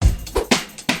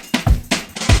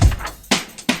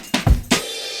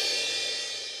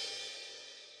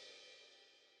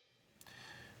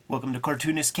Welcome to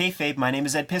Cartoonist Kayfabe. My name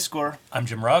is Ed Piskor. I'm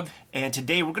Jim Rugg. And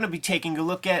today we're going to be taking a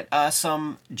look at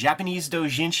some Japanese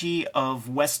doujinshi of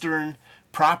Western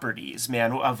properties,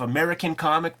 man, of American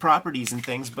comic properties and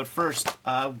things. But first,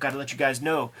 I've got to let you guys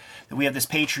know that we have this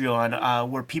Patreon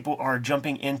where people are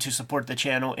jumping in to support the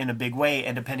channel in a big way.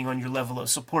 And depending on your level of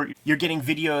support, you're getting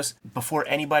videos before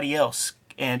anybody else.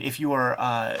 And if you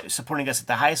are supporting us at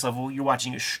the highest level, you're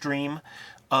watching a stream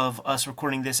of us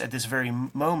recording this at this very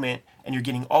moment, and you're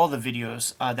getting all the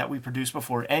videos that we produce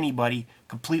before anybody.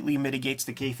 Completely mitigates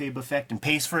the kayfabe effect and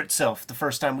pays for itself. The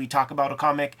first time we talk about a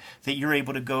comic that you're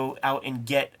able to go out and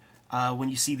get when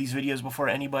you see these videos before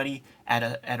anybody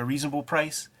at a reasonable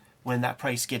price, when that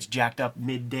price gets jacked up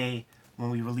midday when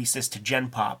we release this to Gen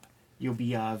Pop, you'll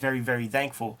be very, very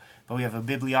thankful. But we have a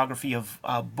bibliography of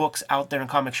books out there in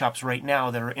comic shops right now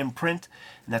that are in print,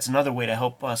 and that's another way to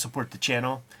help support the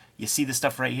channel. You see the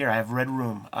stuff right here. I have Red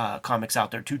Room comics out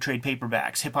there, 2 trade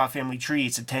paperbacks. Hip Hop Family Tree,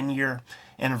 it's a 10-year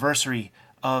anniversary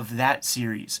of that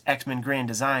series. X-Men Grand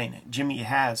Design, Jimmy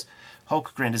has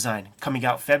Hulk Grand Design, coming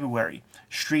out February.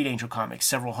 Street Angel comics,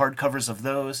 several hardcovers of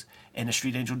those, and the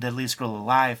Street Angel Deadliest Girl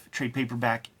Alive trade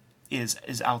paperback is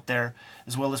out there,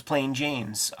 as well as Plain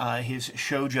Jane's, his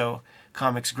shoujo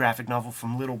comics graphic novel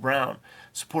from Little Brown.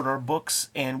 Support our books,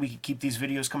 and we can keep these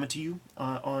videos coming to you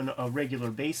on a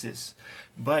regular basis.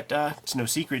 But it's no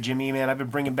secret, Jimmy, man, I've been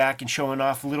bringing back and showing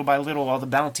off little by little all the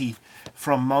bounty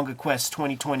from Manga Quest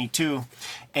 2022.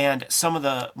 And some of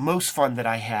the most fun that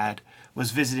I had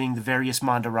was visiting the various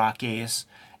mandarakes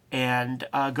and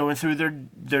going through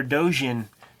their doujin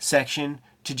section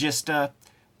to just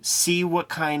see what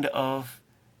kind of,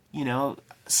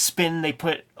 spin they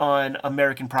put on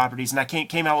American properties. And I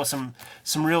came out with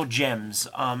some real gems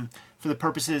for the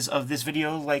purposes of this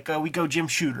video. Like we go Jim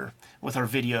Shooter with our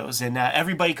videos, and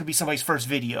everybody could be somebody's first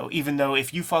video, even though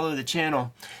if you follow the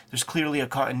channel, there's clearly a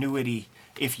continuity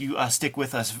if you stick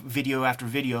with us video after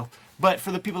video. But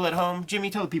for the people at home, Jimmy,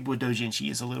 tell the people what doujinshi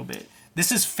is a little bit.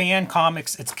 This is fan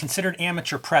comics. It's considered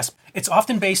amateur press. It's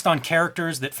often based on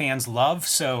characters that fans love,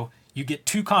 so you get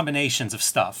 2 combinations of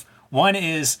stuff. One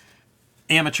is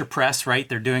amateur press, right?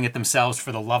 They're doing it themselves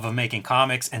for the love of making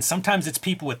comics. And sometimes it's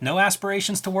people with no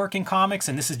aspirations to work in comics,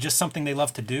 and this is just something they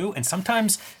love to do. And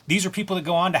sometimes these are people that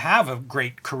go on to have a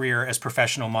great career as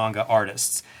professional manga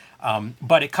artists.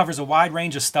 But it covers a wide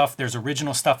range of stuff. There's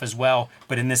original stuff as well.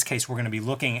 But in this case, we're going to be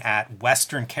looking at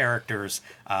Western characters.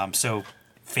 So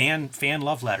fan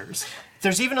love letters.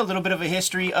 There's even a little bit of a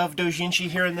history of doujinshi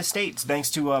here in the States,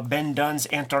 thanks to Ben Dunn's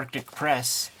Antarctic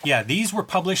Press. Yeah, these were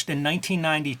published in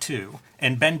 1992.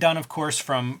 And Ben Dunn, of course,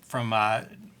 from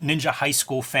Ninja High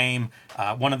School fame,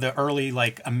 one of the early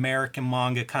American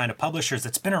manga kind of publishers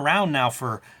that's been around now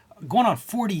for going on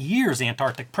 40 years,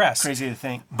 Antarctic Press. Crazy to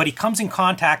think. But he comes in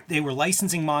contact, they were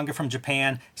licensing manga from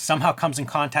Japan, somehow comes in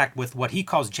contact with what he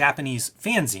calls Japanese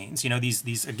fanzines,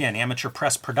 these again, amateur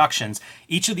press productions.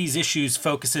 Each of these issues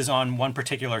focuses on one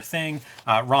particular thing.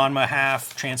 Ranma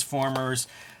half, Transformers,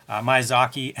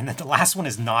 Miyazaki, and then the last one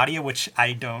is Nadia, which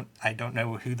I don't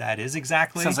know who that is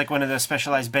exactly. Sounds like one of the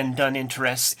specialized Ben Dunn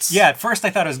interests. Yeah, at first I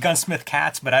thought it was Gunsmith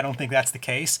Cats, but I don't think that's the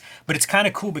case. But it's kind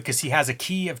of cool because he has a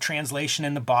key of translation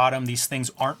in the bottom. These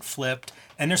things aren't flipped.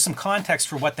 And there's some context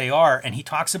for what they are. And he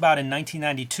talks about in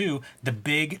 1992, the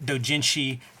big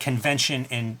doujinshi convention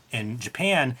in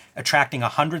Japan attracting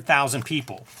 100,000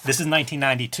 people. This is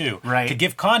 1992. Right. To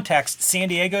give context, San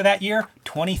Diego that year,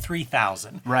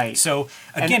 23,000. Right. So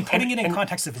again, putting it in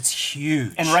context of it's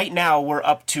huge. And right now we're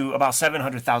up to about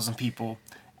 700,000 people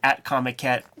at Comic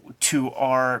Cat to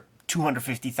our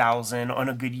 250,000 on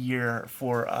a good year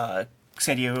for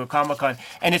San Diego Comic-Con,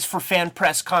 and it's for fan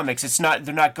press comics.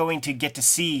 They're not going to get to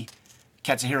see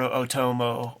Katsuhiro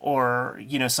Otomo or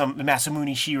some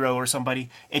Masamune Shiro or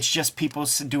somebody. It's just people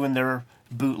doing their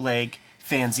bootleg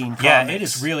fanzine comics. Yeah, it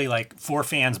is really for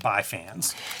fans by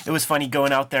fans. It was funny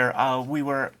going out there. We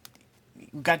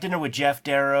got dinner with Jeff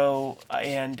Darrow,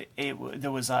 and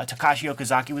there was Takashi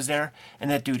Okazaki was there,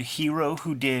 and that dude Hiro,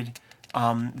 who did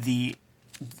the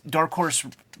Dark Horse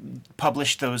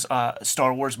published those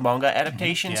Star Wars manga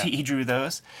adaptations. Mm-hmm. Yeah. He drew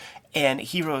those. And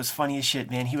Hero's funny as shit,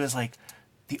 man. He was like,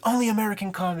 the only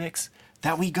American comics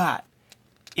that we got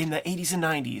in the 80s and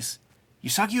 90s,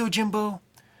 Usagi Yojimbo,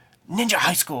 Ninja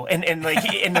High School. And they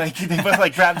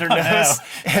both grabbed their nose. No.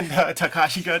 And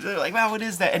Takashi goes, they're like, wow, what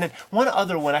is that? And then one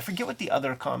other one, I forget what the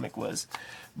other comic was.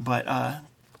 But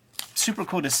super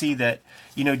cool to see that,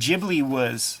 Ghibli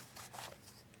was...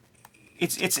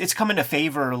 It's come into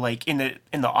favor in the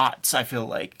aughts, I feel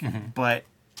like. Mm-hmm. But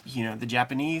the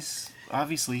Japanese,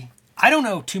 obviously. I don't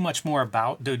know too much more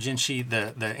about Dojinshi,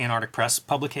 the Antarctic Press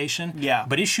publication. Yeah.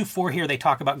 But issue 4 here, they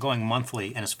talk about going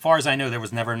monthly. And as far as I know, there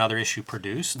was never another issue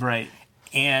produced. Right.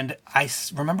 And I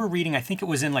remember reading, I think it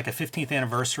was in like a 15th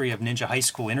anniversary of Ninja High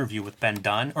School interview with Ben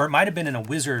Dunn, or it might have been in a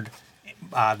Wizard,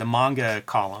 the manga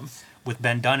column with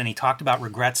Ben Dunn, and he talked about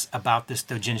regrets about this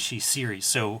Dojinshi series.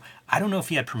 So I don't know if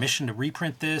he had permission to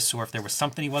reprint this or if there was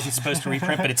something he wasn't supposed to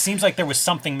reprint, but it seems like there was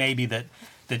something maybe that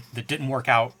didn't work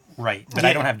out right. But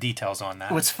I don't have details on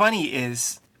that. What's funny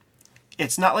is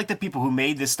it's not like the people who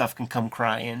made this stuff can come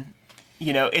crying.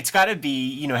 You know, it's got to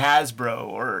be, you know, Hasbro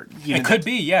or... You know, it could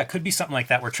be, yeah. It could be something like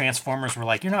that where Transformers were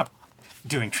like, you're not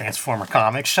doing Transformer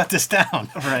comics, shut this down.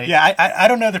 Right. Yeah, I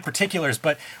don't know the particulars,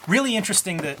 but really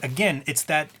interesting that, again, it's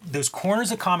that those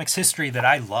corners of comics history that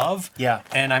I love. Yeah.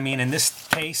 And I mean, in this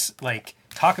case, like,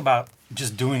 talk about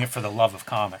just doing it for the love of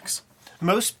comics.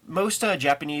 Most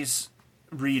Japanese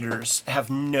readers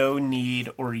have no need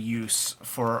or use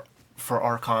for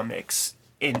our comics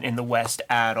in the West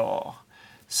at all.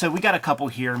 So we got a couple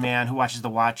here, man, who watches The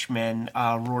Watchmen,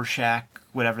 Rorschach,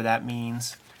 whatever that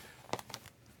means.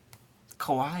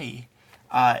 Kawaii.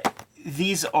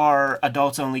 These are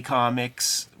adults-only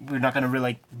comics. We're not going to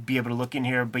really be able to look in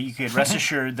here, but you could rest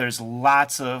assured there's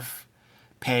lots of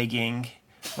pegging,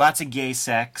 lots of gay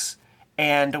sex,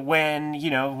 and when, you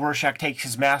know, Rorschach takes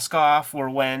his mask off, or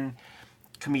when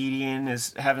comedian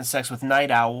is having sex with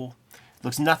Night Owl,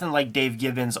 looks nothing like Dave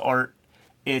Gibbons' art.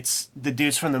 It's the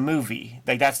dudes from the movie.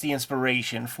 Like, that's the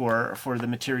inspiration for the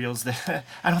materials that...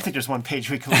 I don't think there's one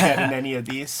page we can look at in any of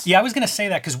these. Yeah, I was going to say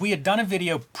that because we had done a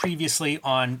video previously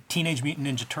on Teenage Mutant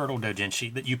Ninja Turtle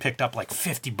Dojinshi that you picked up like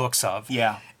 50 books of.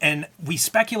 Yeah. And we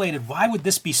speculated, why would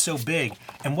this be so big?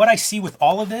 And what I see with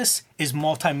all of this is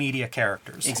multimedia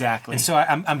characters. Exactly. And so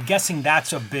I'm guessing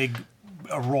that's a big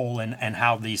role in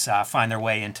how these find their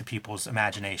way into people's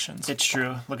imaginations. It's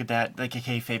true. Look at that, like a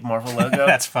kayfabe Marvel logo.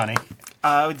 That's funny.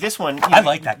 This one... I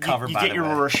like that cover, you by get the your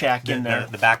way. Rorschach in there.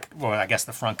 The back, well, I guess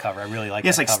the front cover. I really like Yeah,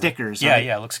 it's that like cover. stickers, Yeah, right?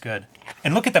 yeah, it looks good.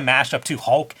 And look at the mashup, too.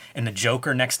 Hulk and the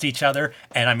Joker next to each other.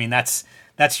 And, I mean, that's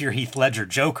your Heath Ledger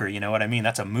Joker, you know what I mean?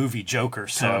 That's a movie Joker.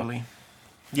 So. Totally.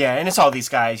 Yeah, and it's all these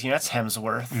guys. You know, that's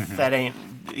Hemsworth. Mm-hmm. That ain't...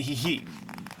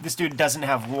 This dude doesn't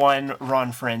have one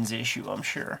Ron Friends issue, I'm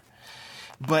sure.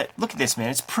 But look at this, man.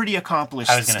 It's pretty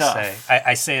accomplished stuff. I was going to say,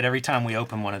 I say it every time we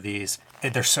open one of these.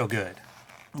 They're so good.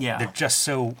 Yeah. They're just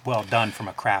so well done from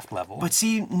a craft level. But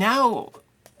see, now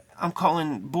I'm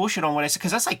calling bullshit on what I said,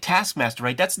 because that's like Taskmaster,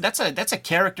 right? That's a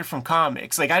character from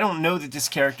comics. Like, I don't know that this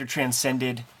character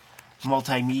transcended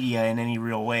multimedia in any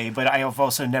real way, but I have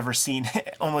also never seen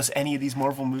almost any of these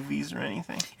Marvel movies or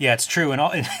anything. Yeah, it's true. And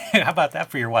how about that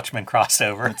for your Watchmen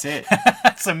crossover? That's it.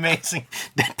 That's amazing.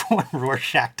 Deadpool and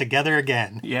Rorschach together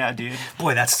again. Yeah, dude.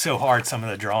 Boy, that's so hard, some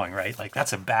of the drawing, right? Like,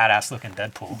 that's a badass looking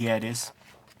Deadpool. Yeah, it is.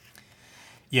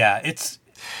 Yeah, it's...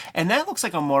 And that looks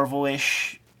like a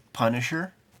Marvel-ish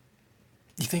Punisher.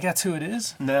 You think that's who it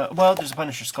is? No, well, there's a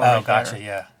Punisher skull Oh, right gotcha, there.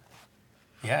 yeah.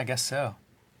 Yeah, I guess so.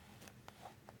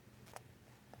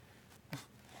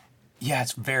 Yeah,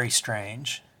 it's very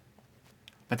strange.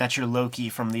 But that's your Loki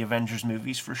from the Avengers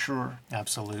movies for sure.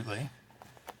 Absolutely.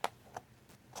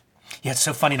 Yeah, it's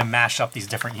so funny to mash up these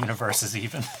different universes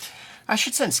even. I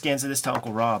should send scans of this to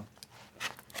Uncle Rob.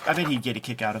 I bet he'd get a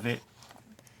kick out of it.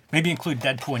 Maybe include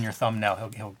Deadpool in your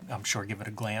thumbnail. He'll I'm sure, give it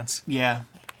a glance. Yeah.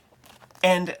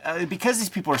 And because these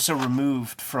people are so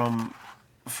removed from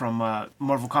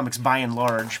Marvel Comics by and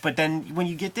large, but then when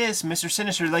you get this, Mr.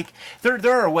 Sinister, like,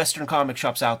 there are Western comic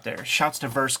shops out there. Shouts to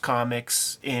Verse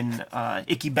Comics in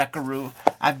Ikebukuro.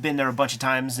 I've been there a bunch of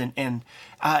times, and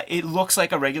it looks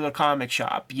like a regular comic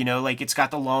shop. You know, like, it's got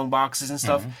the long boxes and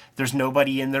stuff. Mm-hmm. There's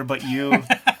nobody in there but you.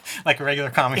 Like a regular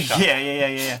comic shop.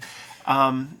 Yeah.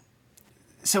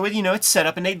 So, you know, it's set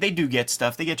up, and they do get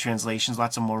stuff. They get translations,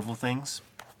 lots of Marvel things.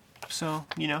 So,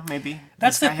 you know, maybe...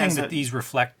 That's the thing that these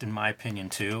reflect, in my opinion,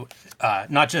 too.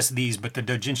 Not just these, but the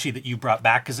Dojinshi that you brought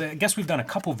back, because I guess we've done a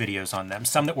couple videos on them,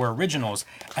 some that were originals,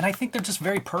 and I think they're just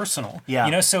very personal. Yeah.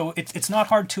 You know, so it's not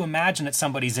hard to imagine that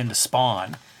somebody's into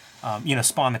Spawn. You know,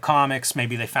 Spawn the comics,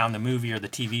 maybe they found the movie or the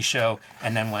TV show,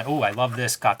 and then went, oh, I love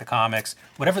this, got the comics.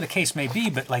 Whatever the case may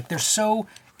be, but, like, they're so...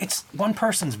 It's one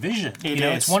person's vision.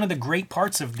 It's one of the great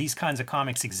parts of these kinds of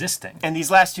comics existing. And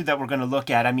these last two that we're going to look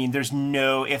at, I mean, there's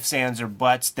no ifs, ands, or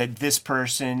buts that this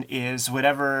person is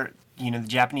whatever, you know, the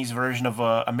Japanese version of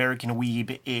a American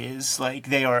weeb is. Like,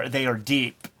 they are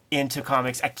deep into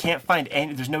comics. I can't find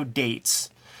any, there's no dates,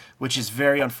 which is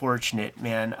very unfortunate,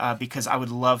 man, because I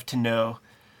would love to know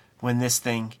when this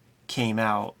thing came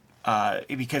out,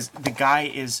 because the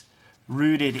guy is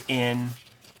rooted in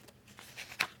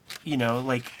you know,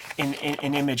 like in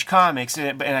Image Comics,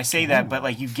 and I say that, but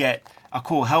like you get a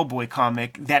cool Hellboy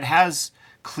comic that has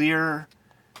clear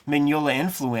Mignola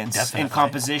influence Definitely. in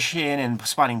composition and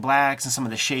spotting blacks and some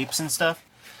of the shapes and stuff.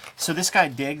 So this guy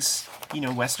digs, you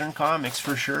know, Western comics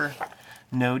for sure,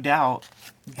 no doubt.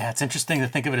 Yeah, it's interesting to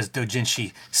think of it as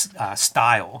doujinshi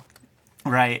style.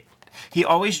 Right. He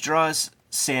always draws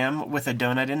Sam with a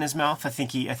donut in his mouth. I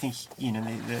think you know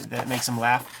that makes him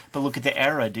laugh. But look at the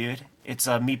era, dude. It's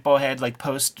a meatball head, like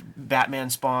post Batman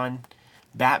Spawn,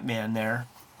 Batman there.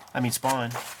 I mean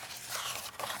Spawn.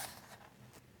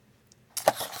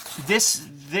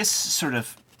 This sort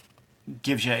of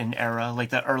gives you an era, like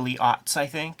the early aughts, I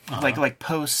think, like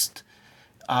post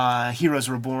Heroes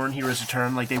Reborn, Heroes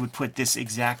Return. Like they would put this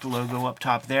exact logo up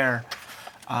top there.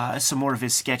 Some more of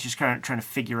his sketches, kind of trying to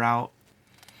figure out,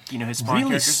 you know, his Spawn Really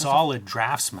characters and stuff. solid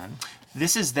draftsman.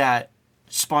 This is that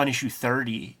Spawn issue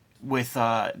 30 with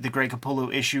the Greg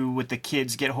Capullo issue with the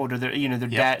kids get hold of their, you know, their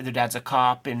dad's a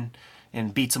cop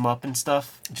and beats them up and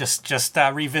stuff. Just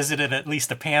revisited at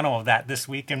least a panel of that this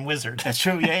week in Wizard. That's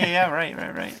true. Yeah.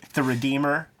 Right. The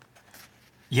Redeemer.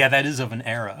 Yeah, that is of an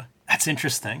era. That's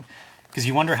interesting. Because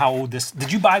you wonder how old this...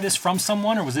 Did you buy this from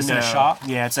someone, or was this in a shop?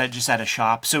 Yeah, it's just at a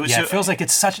shop. So Yeah, it feels like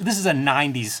it's such... This is a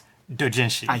 90s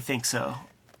doujinshi. I think so.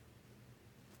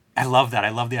 I love that. I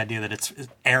love the idea that it's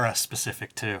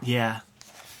era-specific, too. Yeah.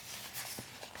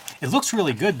 It looks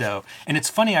really good, though. And it's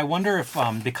funny, I wonder if,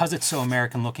 because it's so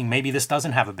American-looking, maybe this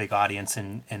doesn't have a big audience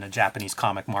in a Japanese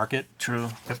comic market.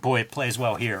 True. But boy, it plays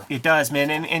well here. It does, man.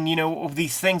 And you know,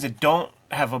 these things that don't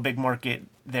have a big market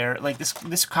there, like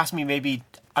this cost me maybe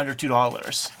under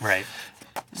 $2. Right.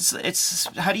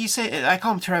 It's how do you say it? I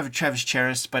call him Travis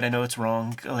Charest, but I know it's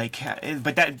wrong. Like,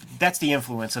 but that's the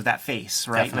influence of that face,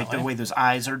 right? Definitely. Like the way those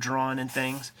eyes are drawn and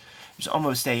things. There's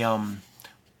almost a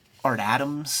Art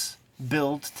Adams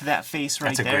build to that face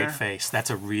right there. That's a great face. That's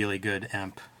a really good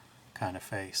Emp kind of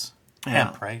face. Yeah.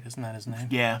 Emp, right? Isn't that his name?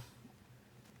 Yeah.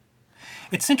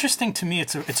 It's interesting to me.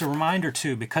 It's a reminder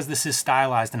too, because this is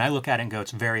stylized, and I look at it and go,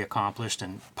 it's very accomplished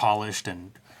and polished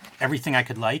and everything I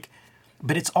could like.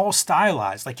 But it's all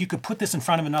stylized. Like you could put this in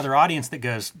front of another audience that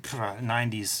goes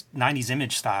 90s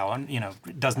image style, and you know,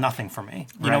 it does nothing for me.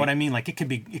 You know what I mean? Like it could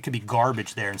be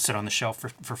garbage there and sit on the shelf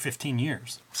for 15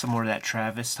 years. Some more of that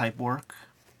Travis type work.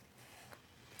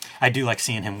 I do like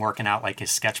seeing him working out like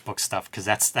his sketchbook stuff, because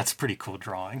that's pretty cool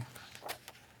drawing.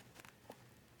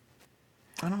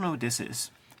 I don't know what this is.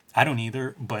 I don't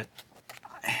either, but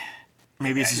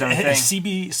Maybe it's his own has thing.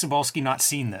 CB Cebulski not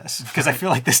seen this? Because I feel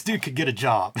like this dude could get a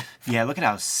job. Yeah, look at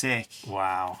how sick.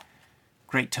 Wow.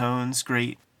 Great tones,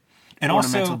 great And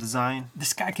ornamental also, design.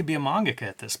 this guy could be a mangaka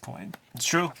at this point, It's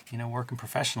true. you know, working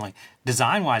professionally.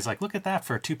 Design-wise, like, look at that.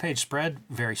 For a 2-page spread,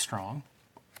 very strong.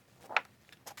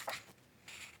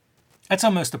 That's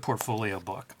almost a portfolio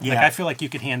book. Like, Yeah. I feel like you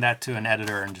could hand that to an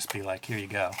editor and just be like, here you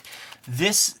go.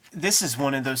 This is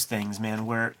one of those things, man,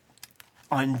 where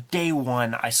on day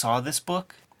one I saw this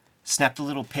book, snapped a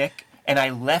little pic, and I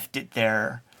left it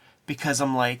there because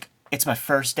I'm like, it's my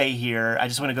first day here. I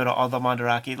just want to go to all the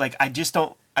Mandarake. Like, I just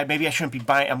don't. Maybe I shouldn't be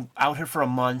buying. I'm out here for a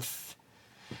month,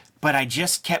 but I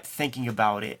just kept thinking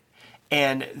about it,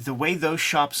 and the way those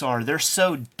shops are, they're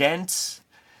so dense,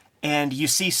 and you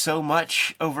see so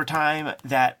much over time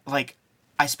that like.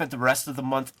 I spent the rest of the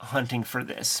month hunting for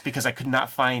this because I could not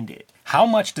find it. How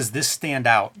much does this stand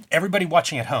out? Everybody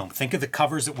watching at home, think of the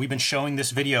covers that we've been showing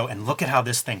this video and look at how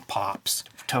this thing pops.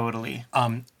 Totally.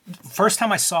 First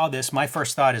time I saw this, my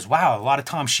first thought is, wow, a lot of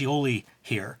Tom Scioli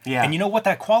here. Yeah. And you know what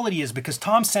that quality is? Because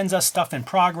Tom sends us stuff in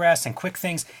progress and quick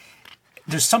things.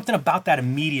 There's something about that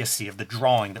immediacy of the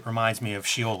drawing that reminds me of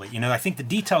Scioli. You know, I think the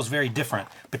detail's very different,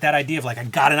 but that idea of like, I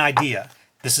got an idea.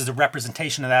 This is a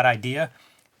representation of that idea.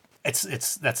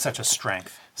 That's such a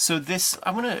strength. So this, I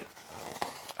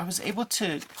was able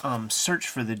to search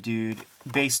for the dude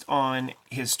based on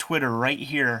his Twitter right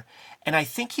here, and I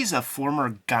think he's a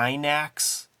former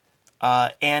Gainax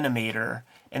animator,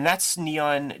 and that's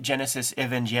Neon Genesis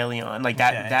Evangelion, like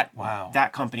that Wow.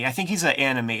 that company. I think he's an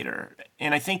animator,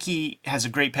 and I think he has a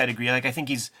great pedigree. Like I think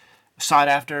he's sought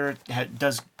after,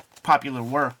 does popular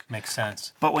work. Makes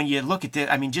sense. But when you look at this,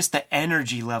 I mean, just the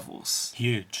energy levels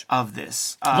Huge. of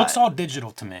this. Looks all digital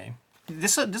to me.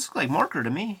 This looks like marker to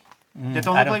me. That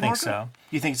don't I look don't like think marker? so.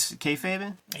 You think it's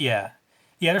kayfabe? Yeah.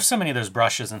 Yeah, there's so many of those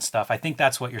brushes and stuff. I think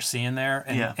that's what you're seeing there.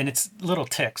 And, Yeah. and it's little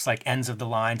ticks, like ends of the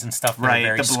lines and stuff that Right, are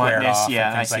very the squared bluntness, off yeah,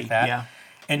 and things I like see, that. yeah.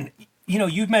 And, you know,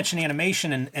 you've mentioned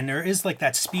animation, and there is like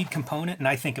that speed component, and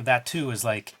I think of that too as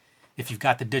like, if you've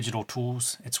got the digital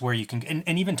tools, it's where you can,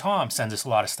 and even Tom sends us a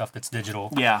lot of stuff that's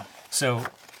digital. Yeah. So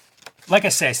like I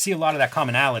say, I see a lot of that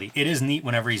commonality. It is neat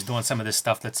whenever he's doing some of this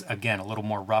stuff that's, again, a little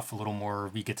more rough, a little more,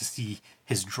 we get to see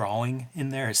his drawing in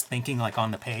there, his thinking like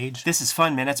on the page. This is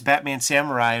fun, man. That's Batman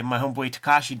Samurai, and my homeboy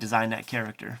Takashi designed that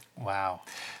character. Wow.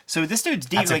 So this dude's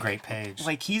deep. That's like, a great page.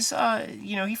 Like he's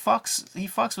you know, he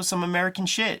fucks with some American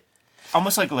shit.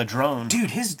 Almost like Ladrone.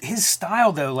 Dude, his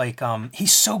style though, like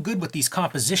he's so good with these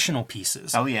compositional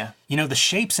pieces. Oh yeah. You know, the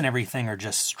shapes and everything are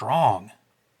just strong.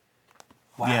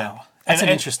 Wow. Yeah. That's an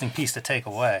And- interesting piece to take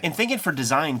away. And thinking for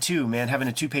design too, man, having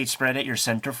a 2-page spread at your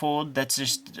centerfold, that's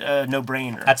just a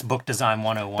no-brainer. That's book design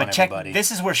 101, but check, everybody.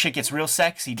 this is where shit gets real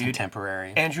sexy, dude.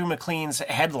 Contemporary. Andrew McLean's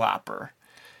Headlopper.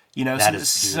 You know, That so, is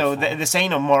so beautiful. this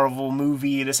ain't a Marvel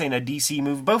movie, this ain't a DC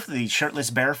movie. Both of these, Shirtless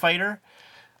Bear Fighter,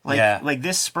 like Yeah. like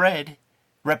this spread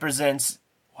represents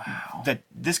that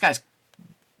this guy's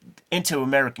into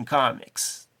American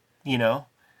comics, you know?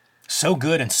 So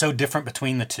good and so different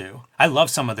between the two. I love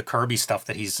some of the Kirby stuff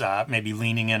that he's maybe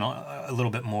leaning in a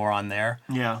little bit more on there.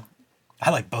 Yeah. I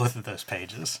like both of those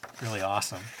pages. Really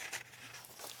awesome.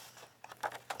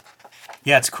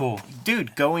 Yeah, it's cool.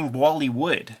 Dude, going Wally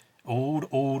Wood.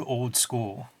 Old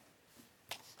school.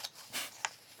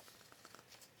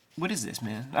 What is this,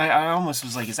 man? I almost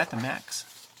was like, is that the Max?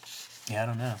 Yeah, I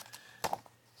don't know.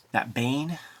 That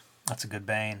Bane? That's a good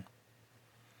Bane.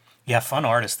 Yeah, fun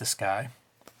artist, this guy.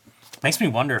 Makes me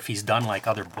wonder if he's done like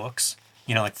other books,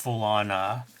 you know, like full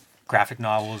on graphic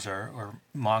novels or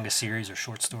manga series or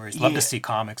short stories. Love Yeah. to see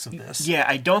comics of this. Yeah,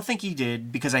 I don't think he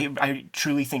did because I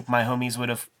truly think my homies would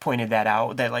have pointed that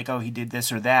out, that like, oh, he did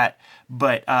this or that.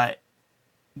 But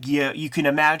yeah, you can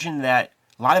imagine that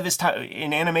a lot of his time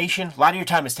in animation, a lot of your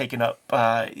time is taken up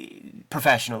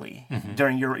professionally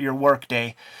during your work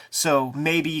day. So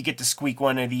maybe you get to squeak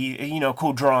one of the, you know,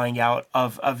 cool drawing out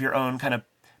of your own kind of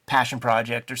passion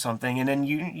project or something, and then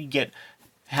you get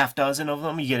half dozen of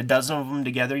them, you get a dozen of them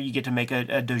together, you get to make a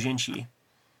doujinshi.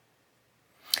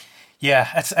 Yeah,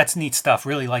 that's neat stuff.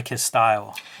 Really like his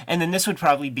style. And then this would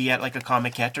probably be at like a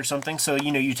Comic-Cat or something. So,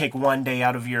 you know, you take one day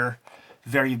out of your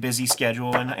very busy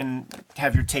schedule and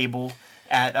have your table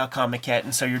at a Comic-Cat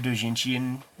and sell your doujinshi,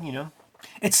 and, you know.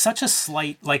 It's such a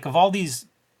slight, like of all these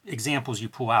examples you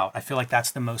pull out, I feel like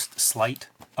that's the most slight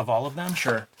of all of them.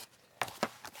 Sure.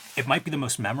 It might be the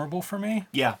most memorable for me.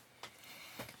 Yeah.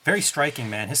 Very striking,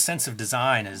 man. His sense of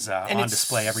design is on it's-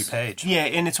 display every page. Yeah,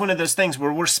 and it's one of those things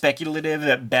where we're speculative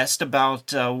at best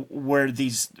about where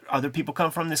these other people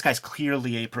come from. This guy's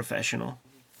clearly a professional.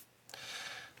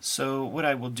 So what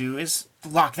I will do is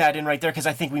lock that in right there, because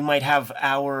I think we might have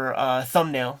our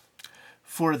thumbnail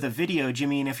for the video,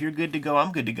 Jimmy. And if you're good to go,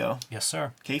 I'm good to go. Yes,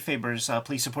 sir. Kayfabers,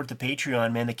 please support the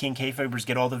Patreon, man. The King Kayfabers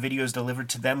get all the videos delivered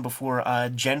to them before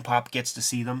Gen Pop gets to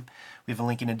see them. We have a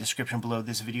link in the description below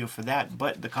this video for that.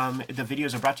 But the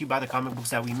videos are brought to you by the comic books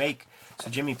that we make. So,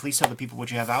 Jimmy, please tell the people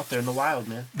what you have out there in the wild,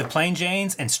 man. The Plain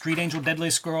Janes and Street Angel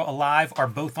Deadliest Girl Alive are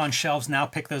both on shelves now.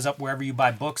 Pick those up wherever you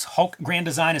buy books. Hulk Grand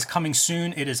Design is coming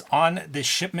soon. It is on the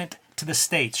shipment to the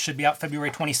States. Should be out February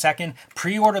 22nd.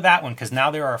 Pre-order that one because now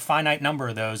there are a finite number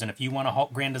of those. And if you want a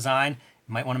Hulk Grand Design,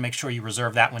 you might want to make sure you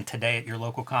reserve that one today at your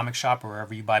local comic shop or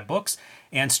wherever you buy books.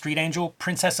 And Street Angel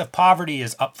Princess of Poverty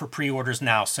is up for pre-orders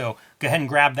now. So go ahead and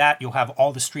grab that. You'll have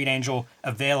all the Street Angel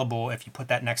available if you put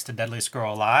that next to Deadliest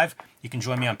Girl Alive. You can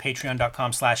join me on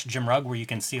patreon.com/JimRugg where you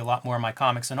can see a lot more of my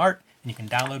comics and art. And you can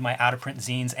download my out-of-print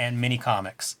zines and mini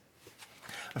comics.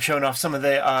 I'm showing off some of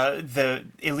the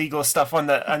illegal stuff on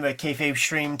the Kayfabe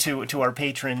stream to our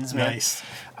patrons, man. Nice.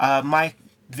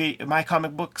 My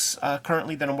comic books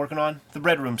currently that I'm working on, the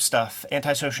Red Room stuff,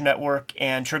 Antisocial Network,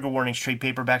 and Trigger Warnings trade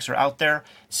paperbacks are out there.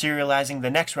 Serializing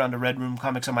the next round of Red Room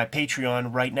comics on my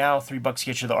Patreon right now. $3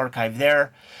 gets you the archive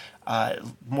there.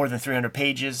 More than 300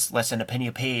 pages, less than a penny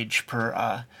a page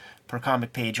per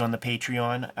comic page on the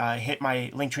Patreon. Hit my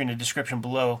link tree in the description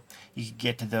below. You can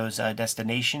get to those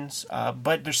destinations.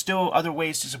 But there's still other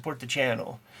ways to support the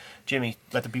channel. Jimmy,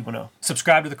 let the people know.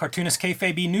 Subscribe to the Cartoonist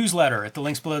Kayfabe newsletter at the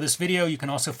links below this video. You can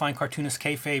also find Cartoonist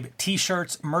Kayfabe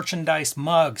t-shirts, merchandise,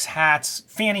 mugs, hats,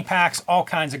 fanny packs, all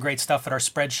kinds of great stuff at our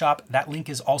spread shop. That link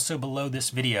is also below this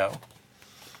video.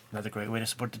 Another great way to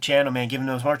support the channel, man. Giving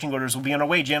those marching orders. We'll be on our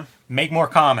way, Jim. Make more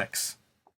comics.